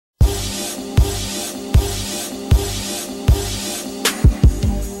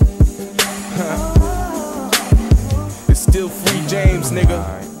nigga.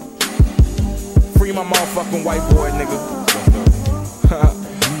 Free my motherfucking white boy, nigga.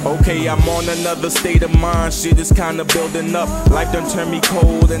 Okay, I'm on another state of mind. Shit is kinda building up. Life done turned me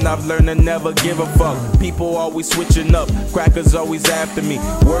cold and I've learned to never give a fuck. People always switching up, crackers always after me.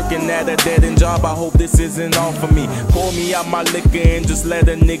 Working at a dead-end job, I hope this isn't all for me. Pour me out my liquor and just let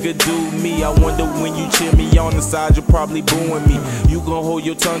a nigga do me. I wonder when you cheer me on the side, you're probably booing me. You gon' hold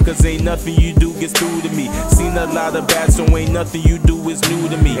your tongue cause ain't nothing you do gets through to me. Seen a lot of bad, so ain't nothing you do is new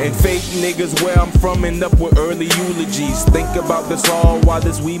to me. And fake niggas where I'm from end up with early eulogies. Think about this all while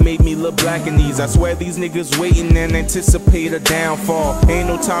this weed made me look black in these. I swear these niggas waiting and anticipate a downfall. Ain't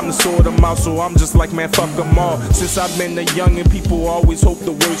no time to sort them out, so I'm just like, man, fuck them all. Since I've been a youngin', people always hope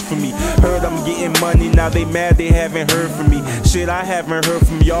the worst for me. Heard I'm getting money, now they mad they haven't heard from me. Shit, I haven't heard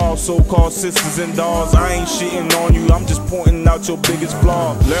from y'all so-called sisters and dolls. I ain't shitting on you, I'm just pointing out your biggest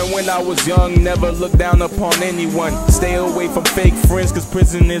flaw. Learn when I was young, never look down upon anyone. Stay away from fake friends, cause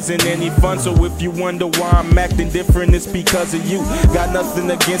prison isn't any fun. So if you wonder why I'm acting different, it's because of you. Got nothing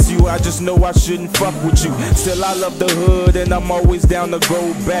against you, I just know I shouldn't fuck with you. Still I love the hood and I'm always down to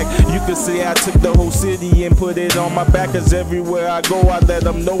go back. You could say I took the whole city and put it on my back, cause everywhere I go I let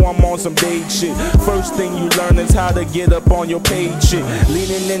them know I'm on some date shit. First thing you learn is how to get up on your page shit.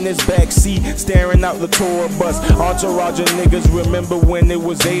 Leaning in this back seat, staring out the tour bus. Entourage of niggas remember when it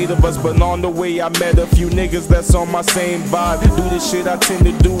was 8 of us, but on the way I met a few niggas that's on my same vibe. Do the shit I tend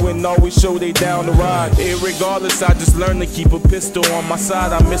to do and always show they down to ride. Irregardless, I just learned to keep a pistol on my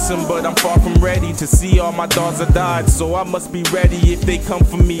side. I miss them, but I'm far from ready to see all my dogs that died. So I must be ready if they come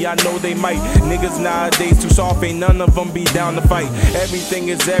for me, I know they might. Niggas nowadays too soft, ain't none of them be down to fight. Everything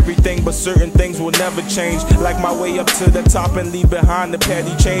is everything, but certain things will never change. Like my way up to the top and leave behind the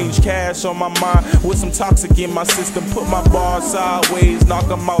petty change. Cash on my mind with some toxic in my system. Put my bars sideways, knock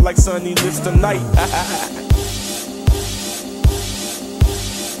them out like Sonny Liston tonight.